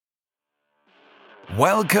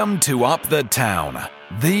Welcome to Up the Town,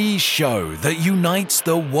 the show that unites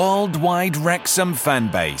the worldwide Wrexham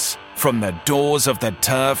fanbase. From the doors of the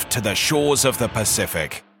turf to the shores of the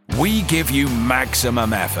Pacific, we give you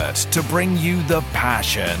maximum effort to bring you the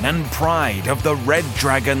passion and pride of the Red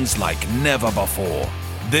Dragons like never before.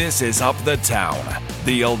 This is Up the Town,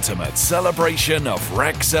 the ultimate celebration of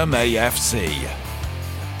Wrexham AFC.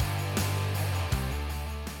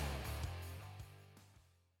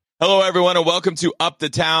 Hello, everyone, and welcome to Up the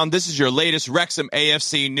Town. This is your latest Wrexham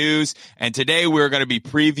AFC news, and today we're going to be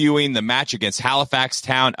previewing the match against Halifax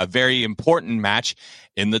Town, a very important match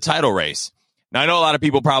in the title race. Now, I know a lot of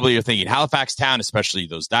people probably are thinking Halifax Town, especially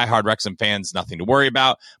those diehard Wrexham fans, nothing to worry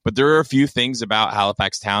about, but there are a few things about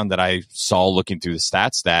Halifax Town that I saw looking through the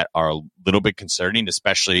stats that are a little bit concerning,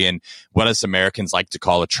 especially in what us Americans like to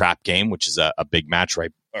call a trap game, which is a big match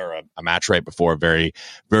a match right before a very,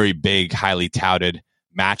 very big, highly touted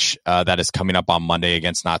match that is coming up on Monday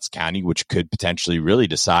against Notts County, which could potentially really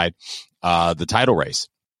decide the title race.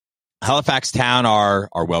 Halifax Town are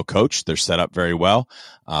well coached. They're set up very well.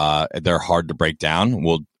 They're hard to break down.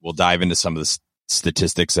 We'll dive into some of the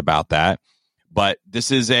statistics about that. But this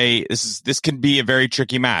can be a very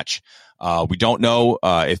tricky match. We don't know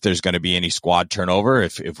if there's going to be any squad turnover,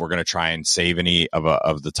 if we're going to try and save any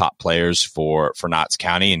of the top players for Notts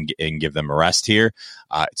County and give them a rest here.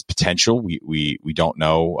 It's potential. We don't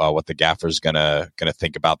know what the gaffer's gonna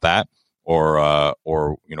think about that, or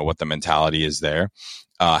what the mentality is there.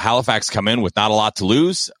 Halifax come in with not a lot to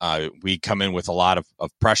lose. We come in with a lot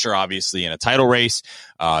of pressure, obviously, in a title race.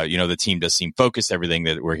 The team does seem focused. Everything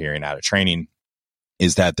that we're hearing out of training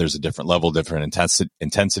is that there's a different level, different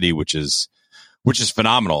intensity, which is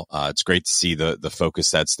phenomenal. It's great to see the focus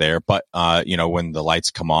that's there. But, when the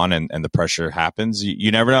lights come on and the pressure happens,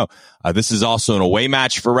 you never know. This is also an away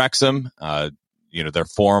match for Wrexham. Their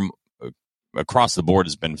form across the board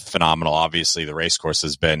has been phenomenal. Obviously, the racecourse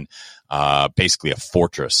has been basically a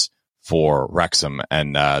fortress for Wrexham.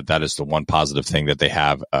 And that is the one positive thing that they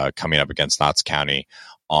have coming up against Notts County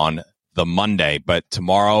on the Monday. But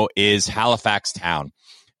tomorrow is Halifax Town.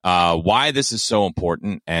 Why this is so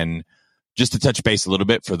important, and just to touch base a little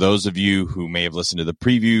bit for those of you who may have listened to the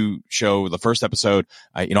preview show, the first episode,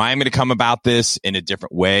 I am going to come about this in a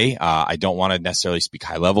different way. I don't want to necessarily speak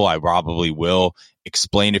high level. I probably will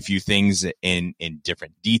explain a few things in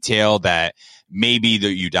different detail that maybe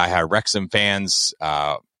you diehard Wrexham fans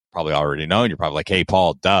probably already know. And you're probably like, hey,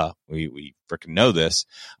 Paul, duh, we freaking know this.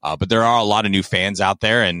 But there are a lot of new fans out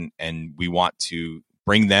there, and we want to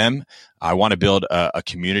bring them. I want to build a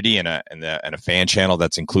community and a fan channel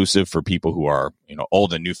that's inclusive for people who are,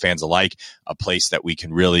 old and new fans alike, a place that we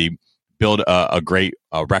can really build a great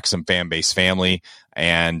Wrexham fan base family.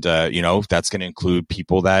 And, that's going to include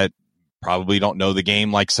people that probably don't know the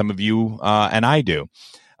game like some of you and I do.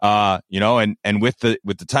 And with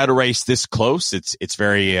the title race this close, it's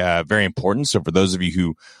very, very important. So for those of you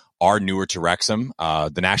who are newer to Wrexham,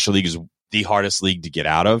 the National League is the hardest league to get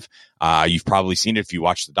out of. You've probably seen it if you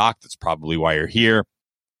watch the doc. That's probably why you're here.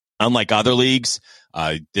 Unlike other leagues,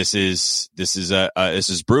 this is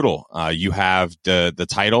brutal. You have the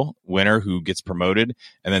title winner who gets promoted,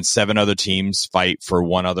 and then 7 other teams fight for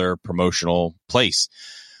one other promotional place.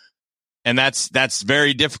 And that's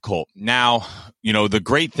very difficult. Now, the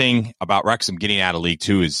great thing about Wrexham getting out of League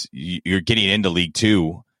Two is you're getting into League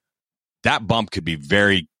Two. That bump could be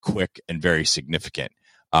very quick and very significant.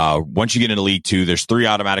 Once you get into League Two, there's 3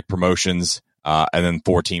 automatic promotions, and then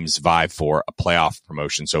 4 teams vie for a playoff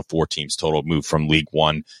promotion. So 4 teams total move from League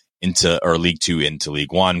Two into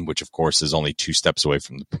League One, which of course is only 2 steps away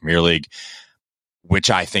from the Premier League,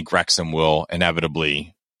 which I think Wrexham will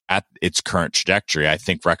inevitably, at its current trajectory, I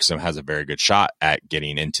think Wrexham has a very good shot at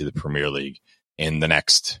getting into the Premier League in the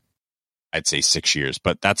next, I'd say, 6 years.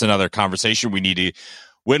 But that's another conversation. We need to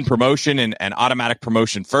win promotion and automatic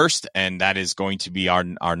promotion first, and that is going to be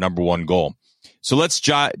our number one goal. So let's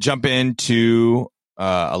jump into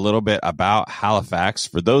a little bit about Halifax.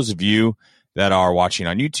 For those of you that are watching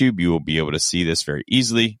on YouTube, you will be able to see this very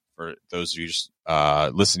easily. For those of you just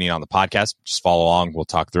listening on the podcast, just follow along. We'll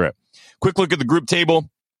talk through it. Quick look at the group table.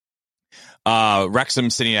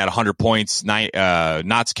 Wrexham sitting at 100 points.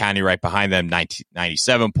 Notts County right behind them,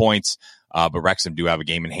 97 points. But Wrexham do have a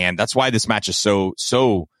game in hand. That's why this match is so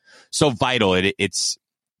vital. It's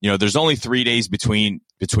there's only 3 days between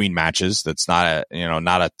matches. That's not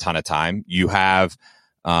a ton of time. You have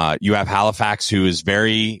Halifax, who is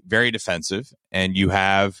very, very defensive, and you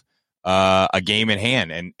have a game in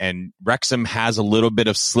hand, and Wrexham has a little bit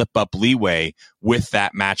of slip up leeway with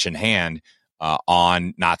that match in hand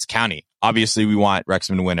on Notts County. Obviously, we want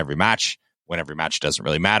Wrexham to win every match. win every match doesn't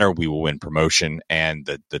really matter. We will win promotion and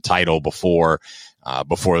the title before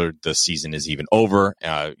the season is even over.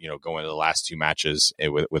 Going to the last two matches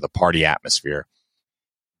with a party atmosphere.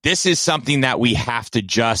 This is something that we have to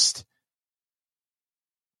just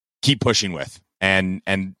keep pushing with, and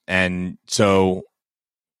so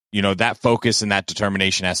that focus and that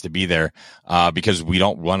determination has to be there because we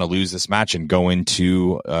don't want to lose this match and go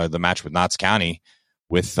into the match with Notts County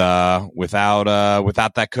without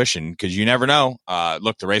that cushion, because you never know.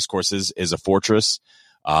 Look, the race course is a fortress.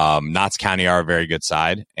 Notts County are a very good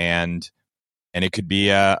side, and it could be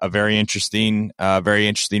a very interesting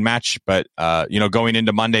match. But going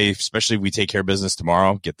into Monday, especially if we take care of business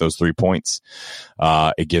tomorrow, get those 3 points,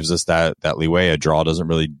 it gives us that leeway. A draw doesn't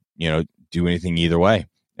really do anything either way.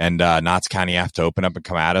 And Notts County have to open up and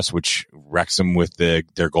come at us, which Wrexham with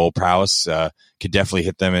their goal prowess could definitely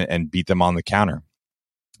hit them and beat them on the counter.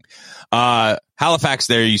 Halifax,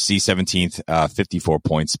 there you see 17th, 54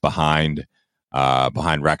 points behind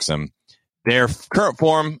Wrexham. Their current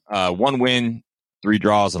form, 1 win, 3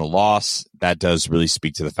 draws, and a loss. That does really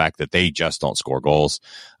speak to the fact that they just don't score goals.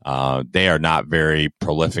 They are not very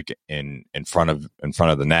prolific in front of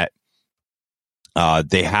the net.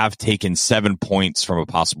 They have taken 7 points from a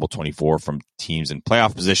possible 24 from teams in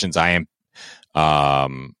playoff positions. I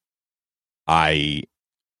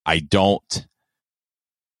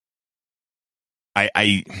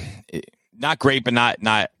not great, but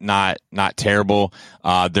not terrible.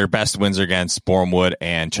 Their best wins are against Bournemouth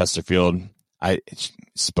and Chesterfield. It's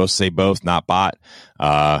supposed to say both, not bot.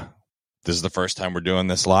 This is the first time we're doing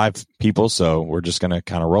this live, people, so we're just gonna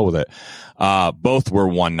kind of roll with it. Both were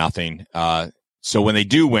 1-0. So when they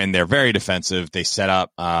do win, they're very defensive. They set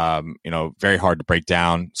up, very hard to break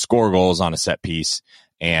down, score goals on a set piece,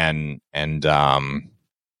 and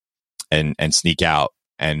sneak out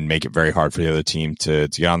and make it very hard for the other team to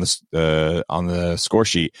get on the score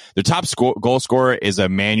sheet. The top goal scorer is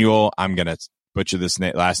Emmanuel. I'm gonna butcher this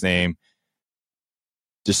last name.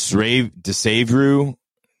 Disavru,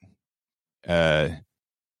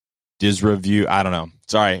 Disreview. I don't know.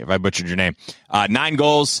 Sorry if I butchered your name. 9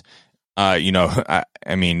 goals.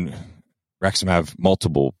 I mean, Wrexham have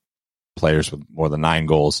multiple players with more than 9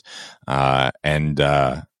 goals, and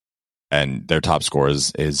their top score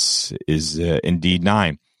is indeed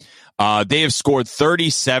 9. They have scored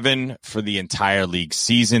 37 for the entire league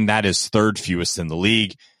season. That is 3rd fewest in the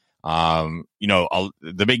league.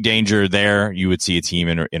 The big danger there, you would see a team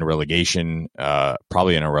in a relegation,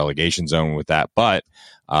 probably in a relegation zone with that. But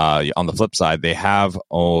on the flip side, they have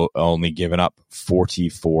only given up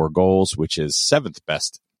 44 goals, which is 7th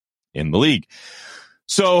best in the league.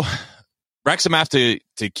 So Wrexham have to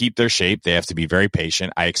keep their shape. They have to be very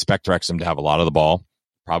patient. I expect Wrexham to have a lot of the ball,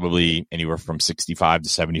 probably anywhere from 65 to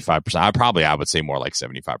 75%. I would say more like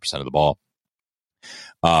 75% of the ball.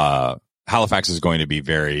 Halifax is going to be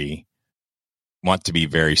very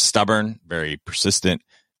stubborn, very persistent,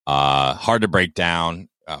 hard to break down,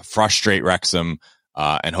 frustrate Wrexham,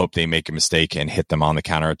 and hope they make a mistake and hit them on the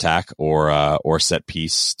counterattack or set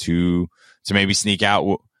piece to maybe sneak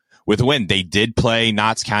out with a win. They did play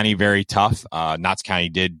Notts County very tough. Notts County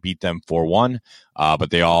did beat them 4-1, but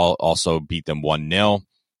they also beat them 1-0.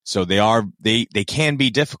 So they can be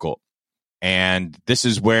difficult. And this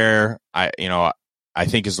is where I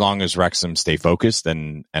think as long as Wrexham stay focused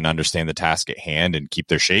and understand the task at hand and keep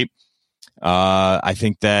their shape, I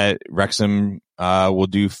think that Wrexham will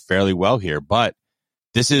do fairly well here. But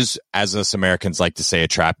this is, as us Americans like to say, a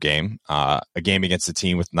trap game, a game against a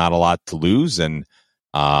team with not a lot to lose and,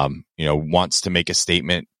 wants to make a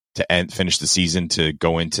statement to finish the season, to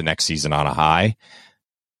go into next season on a high.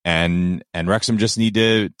 And Wrexham just need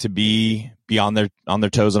to be on their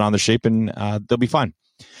toes and on their shape, and they'll be fine.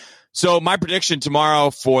 So my prediction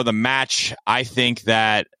tomorrow for the match, I think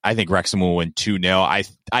Wrexham will win 2-0.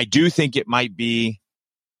 I do think it might be,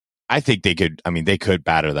 I think they could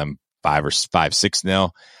batter them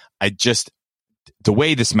 5-6-0. The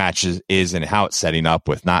way this match is and how it's setting up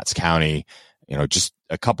with Notts County, just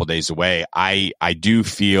a couple days away, I do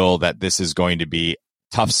feel that this is going to be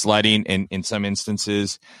tough sledding in some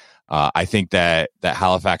instances. I think that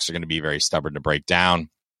Halifax are going to be very stubborn to break down.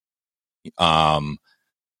 I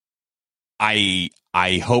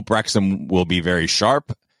hope Wrexham will be very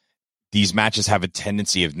sharp. These matches have a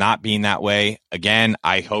tendency of not being that way. Again,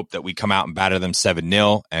 I hope that we come out and batter them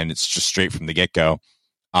 7-0, and it's just straight from the get-go.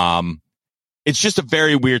 It's just a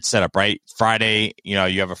very weird setup, right? Friday, you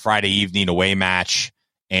have a Friday evening away match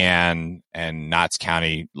and Notts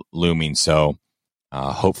County looming. So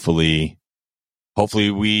hopefully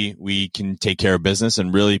we can take care of business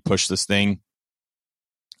and really push this thing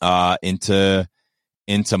into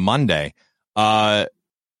Monday.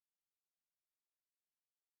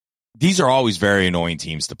 These are always very annoying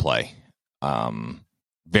teams to play.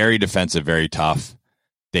 Very defensive, very tough.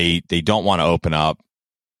 They don't want to open up.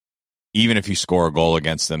 Even if you score a goal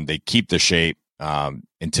against them, they keep the shape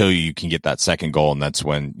until you can get that second goal, and that's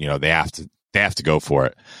when they have to go for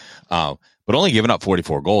it. But only giving up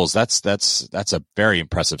 44 goals, that's a very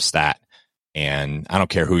impressive stat. And I don't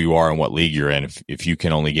care who you are and what league you're in. If you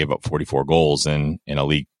can only give up 44 goals in a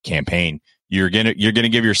league campaign, you're gonna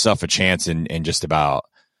give yourself a chance in just about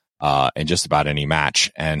any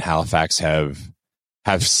match. And Halifax have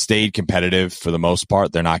stayed competitive for the most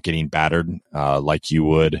part. They're not getting battered like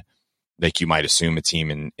you might assume a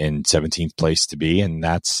team in 17th place to be, and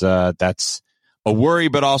that's a worry,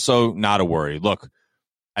 but also not a worry. Look,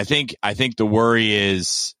 I think the worry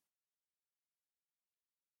is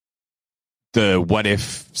the what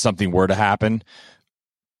if something were to happen.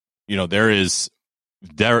 There is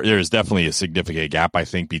definitely a significant gap, I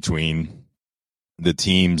think, between the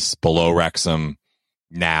teams below Wrexham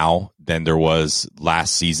now than there was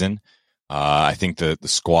last season. I think the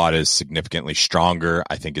squad is significantly stronger.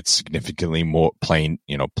 I think it's significantly more playing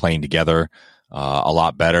together a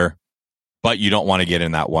lot better. But you don't want to get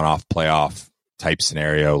in that one-off playoff type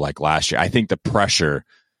scenario like last year. I think the pressure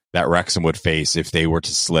that Wrexham would face if they were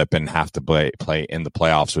to slip and have to play in the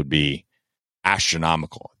playoffs would be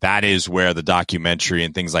astronomical. That is where the documentary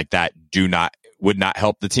and things like that would not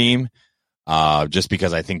help the team, just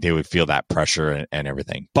because I think they would feel that pressure and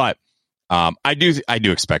everything. But I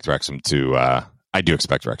do expect Wrexham to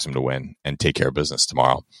win and take care of business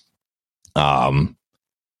tomorrow.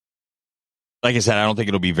 Like I said, I don't think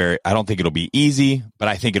it'll be easy, but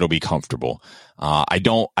I think it'll be comfortable. I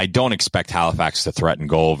don't expect Halifax to threaten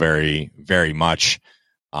goal very, very much.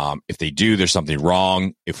 If they do, there's something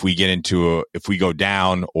wrong. If we go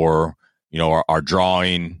down or, are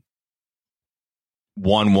drawing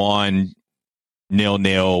 1-1,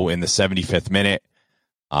 0-0 in the 75th minute,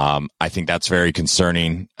 I think that's very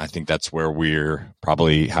concerning. I think that's where we're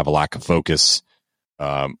probably have a lack of focus,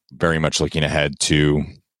 very much looking ahead to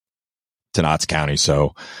Notts County.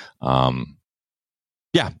 So,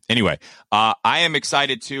 anyway, I am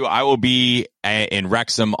excited too. I will be in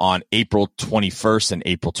Wrexham on April 21st and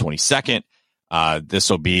April 22nd. This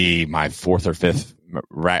will be my fourth or fifth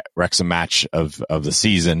Wrexham match of the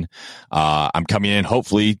season. I'm coming in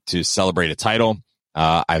hopefully to celebrate a title.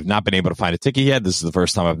 I've not been able to find a ticket yet. This is the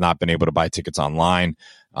first time I've not been able to buy tickets online.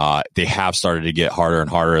 They have started to get harder and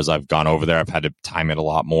harder as I've gone over there. I've had to time it a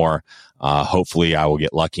lot more. Hopefully I will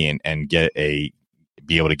get lucky and be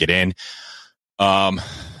able to get in.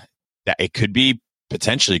 That it could be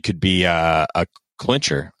a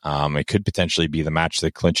clincher. It could potentially be the match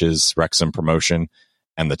that clinches Wrexham promotion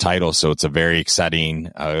and the title. So it's it'll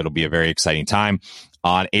be a very exciting time.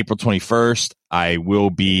 On April 21st, I will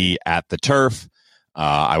be at the Turf.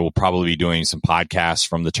 I will probably be doing some podcasts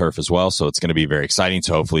from the Turf as well. So it's going to be very exciting.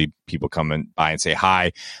 So hopefully people come by and say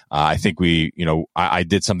hi. I think I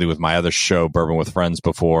did something with my other show, Bourbon with Friends,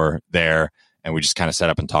 before there, and we just kind of set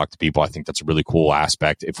up and talked to people. I think that's a really cool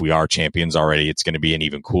aspect. If we are champions already, it's going to be an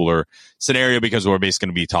even cooler scenario because we're basically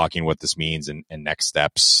going to be talking what this means and next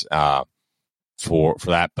steps, for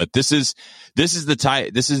that. But this is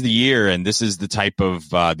the year, and this is the type of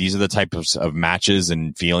these are the types of matches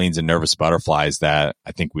and feelings and nervous butterflies that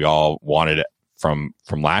I think we all wanted from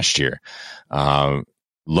last year.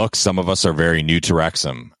 Look, some of us are very new to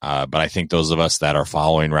Wrexham, but I think those of us that are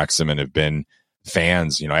following Wrexham and have been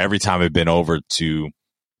fans, every time I've been over to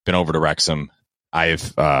Wrexham,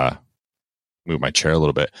 I've moved my chair a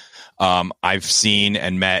little bit. I've seen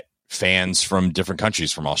and met fans from different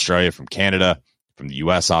countries, from Australia, from Canada, from the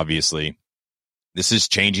US, obviously. This is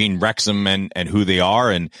changing Wrexham and who they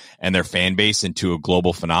are and their fan base into a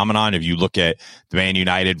global phenomenon. If you look at the Man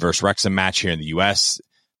United versus Wrexham match here in the US,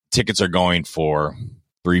 tickets are going for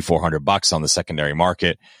 $300-400 on the secondary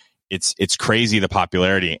market. It's crazy, the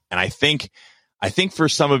popularity. And I think for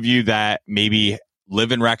some of you that maybe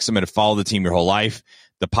live in Wrexham and have followed the team your whole life,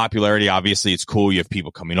 the popularity, obviously it's cool. You have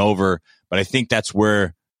people coming over, but I think that's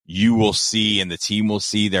where you will see and the team will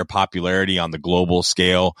see their popularity on the global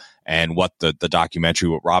scale, and what the documentary,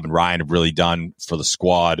 what Rob and Ryan have really done for the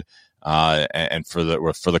squad, and for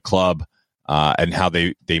the club, and how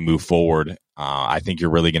they move forward. I think you're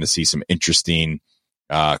really going to see some interesting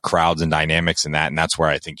crowds and dynamics in that. And that's where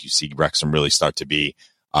I think you see Wrexham really start to be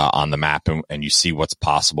on the map, and you see what's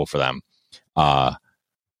possible for them.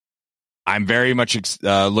 I'm very much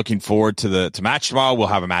looking forward to match tomorrow. We'll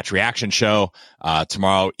have a match reaction show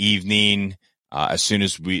tomorrow evening. As soon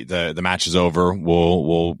as the match is over,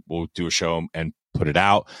 we'll do a show and put it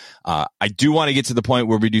out. I do want to get to the point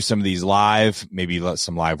where we do some of these live, maybe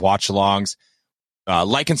some live watch alongs.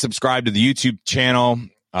 Like and subscribe to the YouTube channel.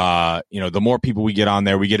 The more people we get on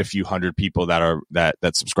there, we get a few hundred people that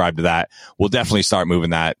subscribe to that. We'll definitely start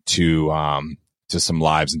moving that to some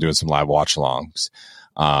lives and doing some live watch alongs.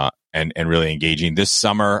 And really engaging this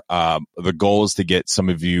summer. The goal is to get some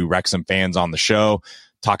of you Wrexham fans on the show,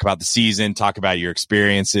 talk about the season, talk about your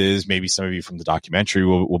experiences. Maybe some of you from the documentary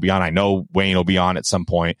will be on. I know Wayne will be on at some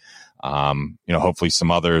point. Hopefully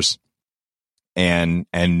some others, and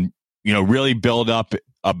really build up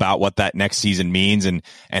about what that next season means and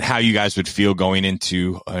how you guys would feel going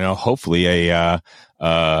into, hopefully a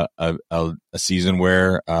season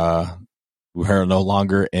where we're no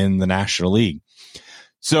longer in the National League.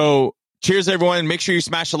 So cheers, everyone. Make sure you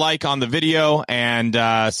smash a like on the video and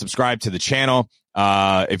subscribe to the channel.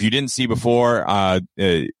 If you didn't see before on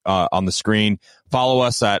the screen, follow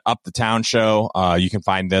us at Up the Town Show. You can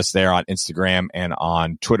find this there on Instagram and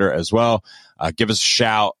on Twitter as well. Give us a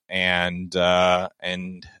shout and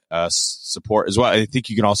support as well. I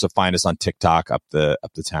think you can also find us on TikTok, Up the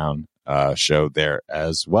Town Show there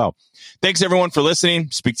as well. Thanks, everyone, for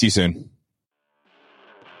listening. Speak to you soon.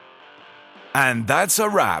 And that's a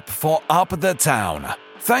wrap for Up the Town.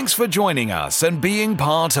 Thanks for joining us and being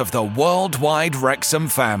part of the worldwide Wrexham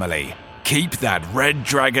family. Keep that Red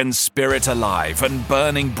Dragon spirit alive and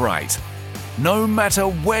burning bright. No matter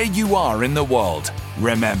where you are in the world,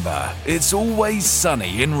 remember, it's always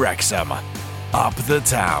sunny in Wrexham. Up the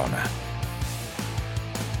Town.